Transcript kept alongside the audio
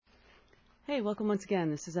Hey, welcome once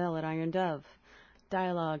again. This is Elle at Iron Dove.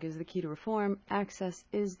 Dialogue is the key to reform. Access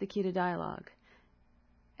is the key to dialogue.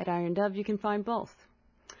 At Iron Dove, you can find both.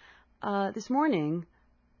 This morning,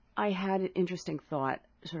 I had an interesting thought,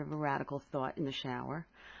 sort of a radical thought in the shower.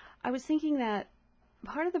 I was thinking that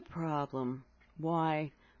part of the problem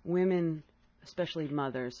why women, especially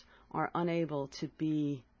mothers, are unable to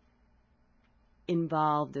be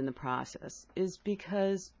involved in the process is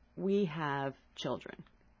because we have children.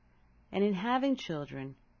 And in having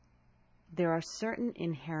children, there are certain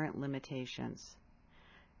inherent limitations.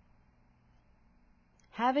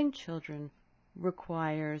 Having children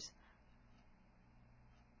requires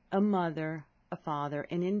a mother, a father,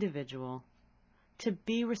 an individual to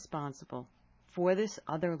be responsible for this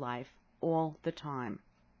other life all the time.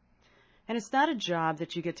 And it's not a job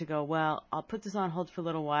that you get to go, well, I'll put this on hold for a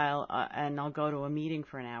little while and I'll go to a meeting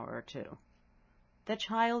for an hour or two. That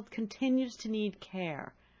child continues to need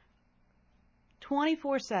care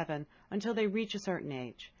 24/7 until they reach a certain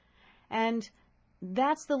age. And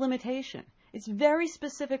that's the limitation. It's very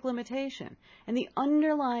specific limitation. And the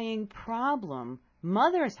underlying problem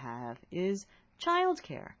mothers have is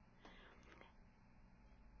childcare.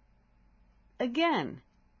 Again,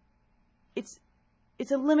 it's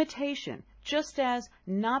a limitation, just as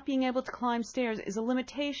not being able to climb stairs is a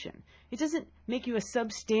limitation. It doesn't make you a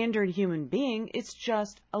substandard human being. It's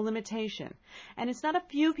just a limitation. And it's not a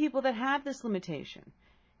few people that have this limitation.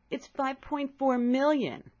 It's 5.4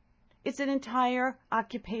 million. It's an entire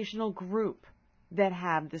occupational group that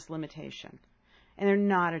have this limitation. And they're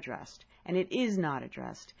not addressed. And it is not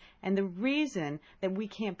addressed. And the reason that we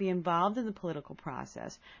can't be involved in the political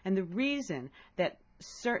process, and the reason that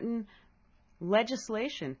certain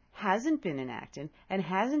legislation hasn't been enacted and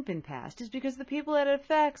hasn't been passed is because the people that it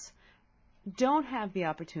affects don't have the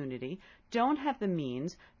opportunity, don't have the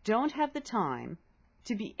means, don't have the time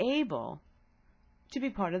to be able to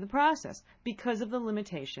be part of the process because of the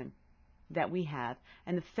limitation that we have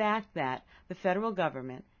and the fact that the federal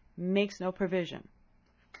government makes no provision.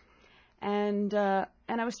 And I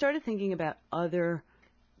started thinking about other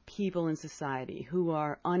people in society who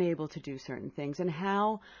are unable to do certain things and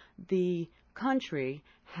how the country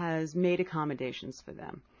has made accommodations for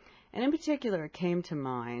them. And in particular, it came to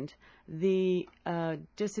mind the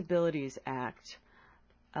Disabilities Act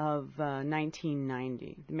of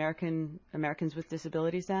 1990, the Americans with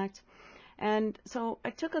Disabilities Act. And so I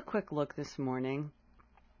took a quick look this morning,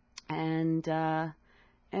 and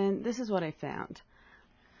this is what I found.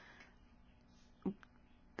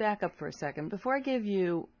 Back up for a second. Before I give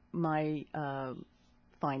you my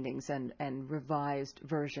findings and revised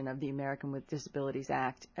version of the American with Disabilities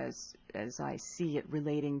Act as I see it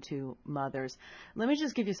relating to mothers, let me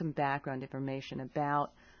just give you some background information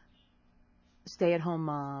about stay-at-home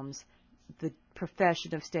moms, the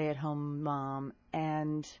profession of stay-at-home mom,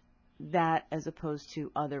 and that as opposed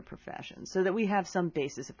to other professions, so that we have some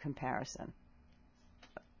basis of comparison.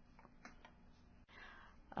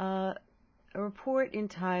 A report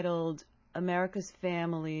entitled America's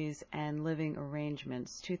Families and Living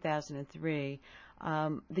Arrangements, 2003,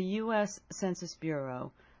 the U.S. Census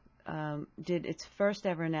Bureau did its first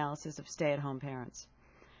ever analysis of stay-at-home parents.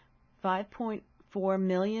 5.4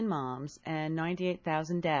 million moms and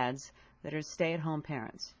 98,000 dads that are stay-at-home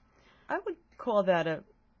parents. I would call that a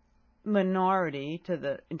minority to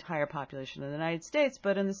the entire population of the United States,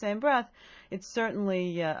 but in the same breath, it's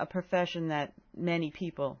certainly a profession that many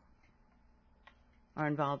people are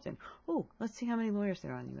involved in. Oh, let's see how many lawyers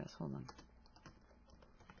there are in the U.S. Hold on.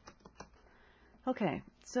 Okay,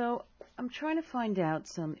 so I'm trying to find out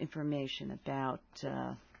some information about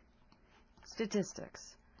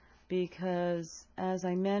statistics because, as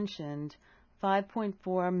I mentioned,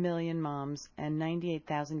 5.4 million moms and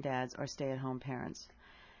 98,000 dads are stay-at-home parents.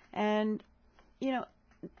 And,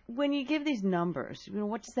 when you give these numbers,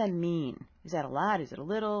 what does that mean? Is that a lot? Is it a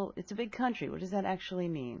little? It's a big country. What does that actually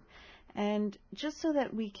mean? And just so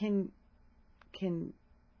that we can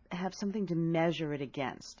have something to measure it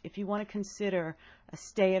against, if you want to consider a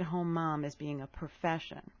stay-at-home mom as being a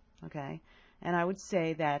profession, okay, and I would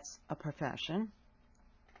say that's a profession.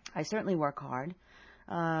 I certainly work hard.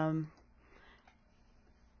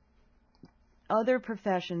 Other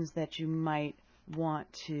professions that you might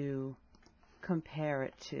want to compare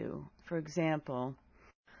it to, for example,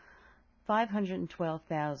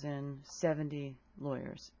 512,070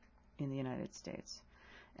 lawyers in the United States.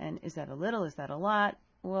 And is that a little? Is that a lot?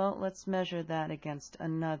 Well, let's measure that against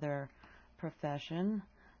another profession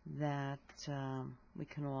that we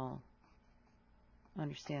can all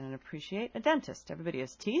understand and appreciate. A dentist. Everybody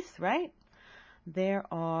has teeth, right? There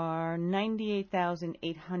are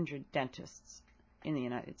 98,800 dentists in the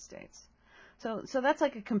United States. So that's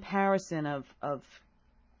like a comparison of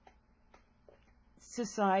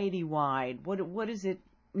society-wide. What does it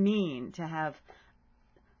mean to have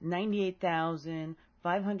 98,000,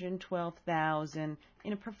 512,000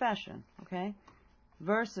 in a profession, okay,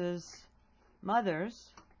 versus mothers,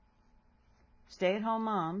 stay-at-home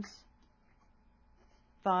moms,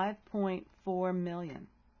 5.4 million.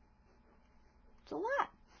 It's a lot.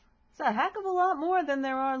 It's a heck of a lot more than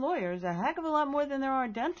there are lawyers, a heck of a lot more than there are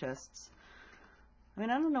dentists. I mean,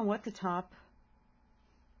 I don't know what the top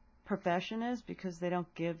profession is because they don't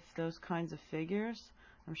give those kinds of figures.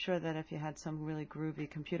 I'm sure that if you had some really groovy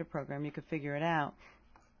computer program, you could figure it out.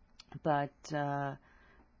 But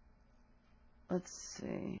let's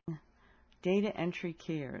see. Data entry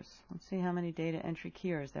keys. Let's see how many data entry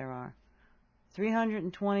keys there are.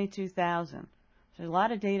 322,000. There's a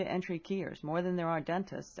lot of data entry keys, more than there are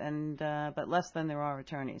dentists, and but less than there are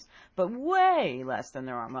attorneys. But way less than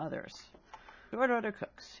there are mothers. Short order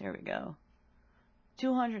cooks. Here we go.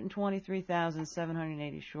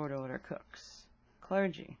 223,780 short order cooks.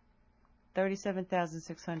 Clergy.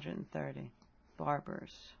 37,630.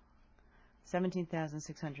 Barbers.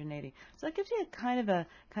 17,680. So that gives you a kind of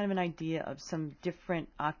an idea of some different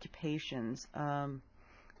occupations, and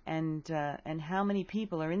how many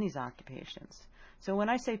people are in these occupations. So when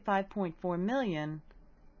I say 5.4 million,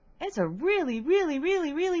 it's a really, really,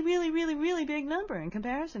 really, really, really, really, really big number in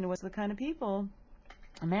comparison to what's the kind of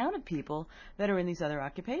amount of people that are in these other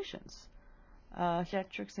occupations.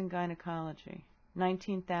 Obstetrics and gynecology,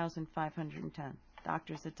 19,510.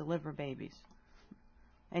 Doctors that deliver babies.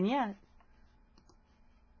 And yet,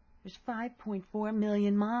 there's 5.4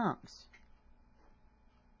 million moms.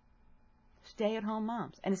 Stay-at-home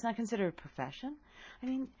moms. And it's not considered a profession? I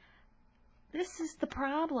mean, this is the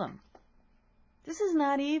problem. This is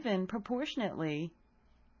not even proportionately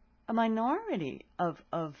a minority of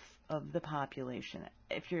the population.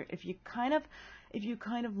 If you kind of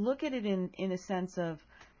look at it in a sense of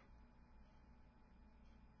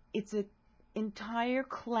it's an entire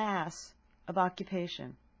class of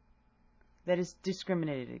occupation that is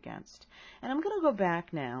discriminated against. And I'm going to go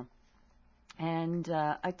back now, and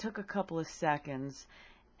I took a couple of seconds,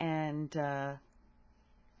 and I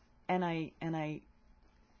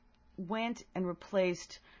went and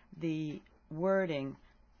replaced the wording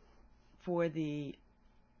for the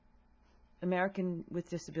American with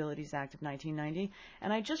Disabilities Act of 1990,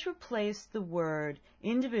 and I just replaced the word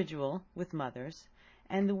individual with mothers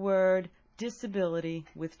and the word disability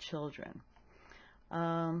with children.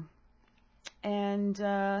 And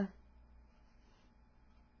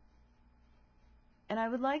I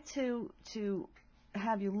would like to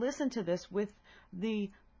have you listen to this with the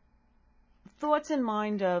thoughts in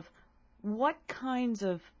mind of what kinds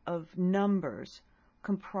of numbers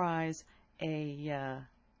comprise a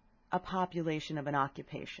population of an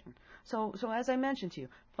occupation. So as I mentioned to you,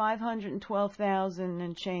 512,000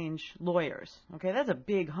 and change lawyers. Okay, that's a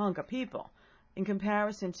big hunk of people in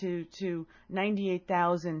comparison to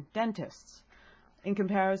 98,000 dentists, in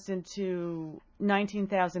comparison to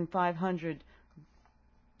 19,500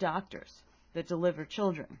 doctors that deliver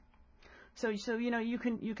children. So you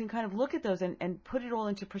can kind of look at those and put it all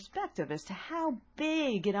into perspective as to how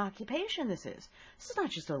big an occupation this is. This is not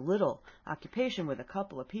just a little occupation with a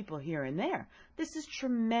couple of people here and there. This is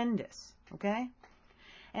tremendous, okay?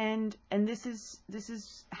 And this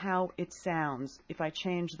is how it sounds if I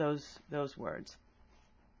change those words.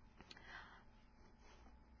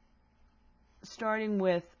 Starting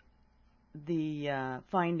with the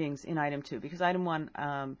findings in item 2, because item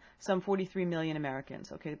 1, some 43 million Americans,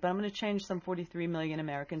 okay, but I'm going to change some 43 million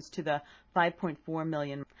Americans to the 5.4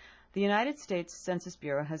 million. The United States Census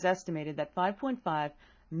Bureau has estimated that 5.5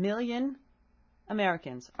 million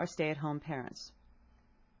Americans are stay-at-home parents,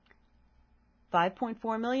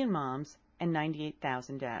 5.4 million moms, and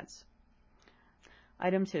 98,000 dads.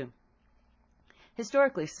 Item 2.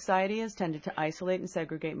 Historically, society has tended to isolate and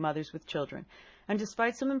segregate mothers with children, and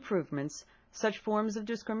despite some improvements, such forms of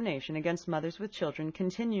discrimination against mothers with children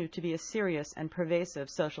continue to be a serious and pervasive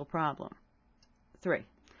social problem. 3.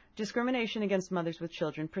 Discrimination against mothers with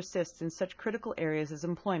children persists in such critical areas as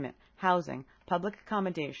employment, housing, public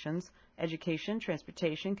accommodations, education,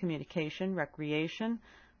 transportation, communication, recreation,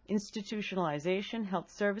 institutionalization,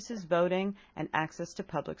 health services, voting, and access to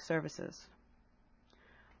public services.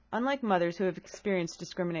 Unlike mothers who have experienced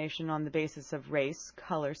discrimination on the basis of race,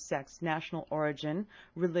 color, sex, national origin,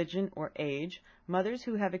 religion, or age, mothers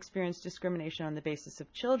who have experienced discrimination on the basis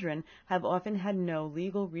of children have often had no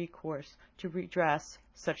legal recourse to redress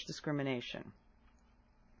such discrimination.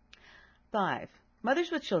 5.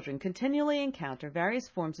 Mothers with children continually encounter various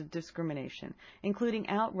forms of discrimination, including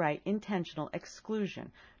outright intentional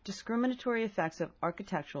exclusion, discriminatory effects of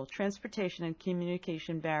architectural, transportation, and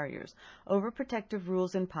communication barriers, overprotective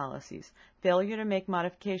rules and policies, failure to make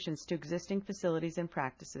modifications to existing facilities and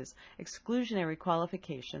practices, exclusionary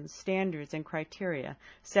qualifications, standards and criteria,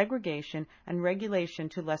 segregation, and regulation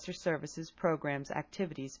to lesser services, programs,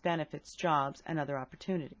 activities, benefits, jobs, and other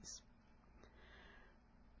opportunities.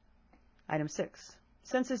 Item 6.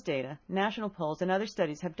 Census data, national polls, and other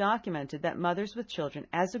studies have documented that mothers with children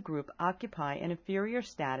as a group occupy an inferior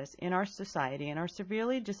status in our society and are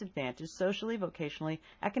severely disadvantaged socially, vocationally,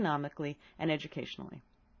 economically, and educationally.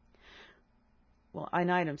 Well, in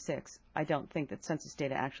item 6, I don't think that census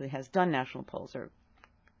data actually has done national polls or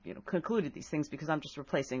concluded these things, because I'm just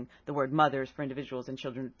replacing the word mothers for individuals and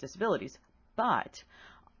children with disabilities. But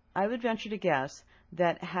I would venture to guess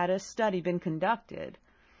that had a study been conducted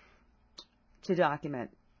to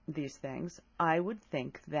document these things, I would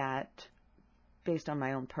think that, based on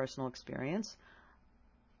my own personal experience,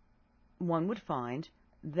 one would find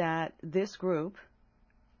that this group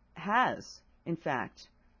has, in fact,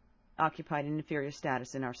 occupied an inferior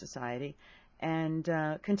status in our society and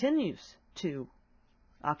continues to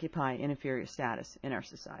occupy an inferior status in our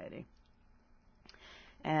society.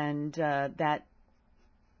 And that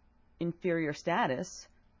inferior status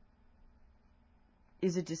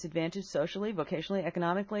is a disadvantage socially, vocationally,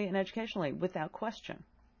 economically, and educationally, without question.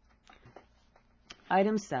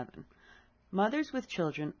 Item 7. Mothers with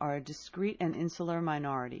children are a discrete and insular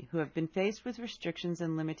minority who have been faced with restrictions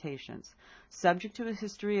and limitations, subject to a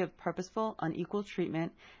history of purposeful, unequal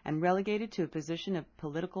treatment, and relegated to a position of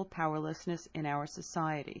political powerlessness in our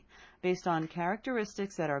society, based on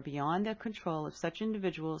characteristics that are beyond the control of such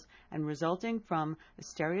individuals and resulting from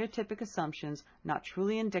stereotypic assumptions not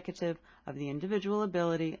truly indicative of the individual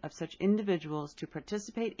ability of such individuals to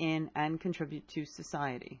participate in and contribute to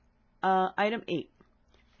society. Item 8.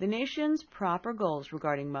 The nation's proper goals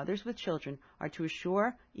regarding mothers with children are to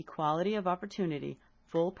assure equality of opportunity,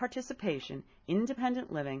 full participation,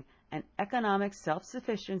 independent living, and economic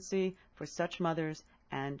self-sufficiency for such mothers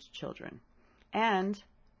and children. And,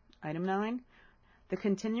 item 9, the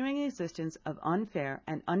continuing existence of unfair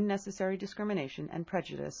and unnecessary discrimination and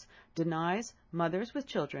prejudice denies mothers with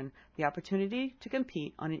children the opportunity to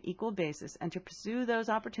compete on an equal basis and to pursue those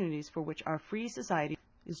opportunities for which our free society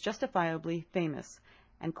is justifiably famous,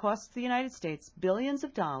 and costs the United States billions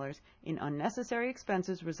of dollars in unnecessary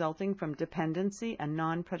expenses resulting from dependency and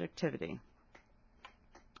non-productivity.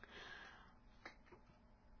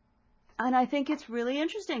 And I think it's really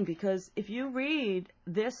interesting, because if you read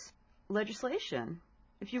this legislation,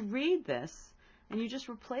 if you read this and you just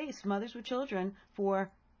replace mothers with children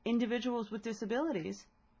for individuals with disabilities,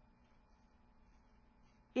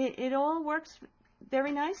 it all works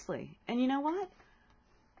very nicely. And you know what?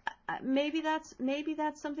 Maybe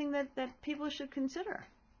that's something that people should consider.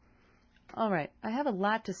 All right, I have a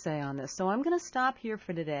lot to say on this, so I'm going to stop here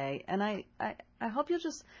for today, and I hope you'll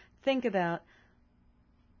just think about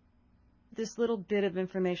this little bit of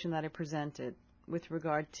information that I presented with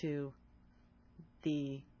regard to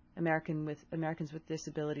the Americans with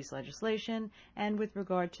Disabilities legislation and with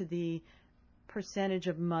regard to the percentage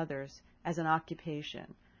of mothers as an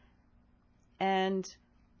occupation. And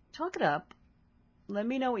talk it up. Let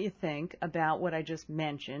me know what you think about what I just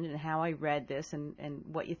mentioned and how I read this and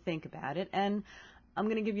what you think about it. And I'm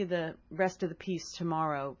going to give you the rest of the piece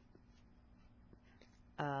tomorrow.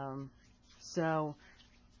 So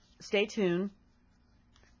stay tuned.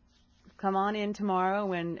 Come on in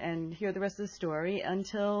tomorrow and hear the rest of the story.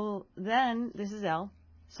 Until then, this is Elle,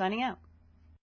 signing out.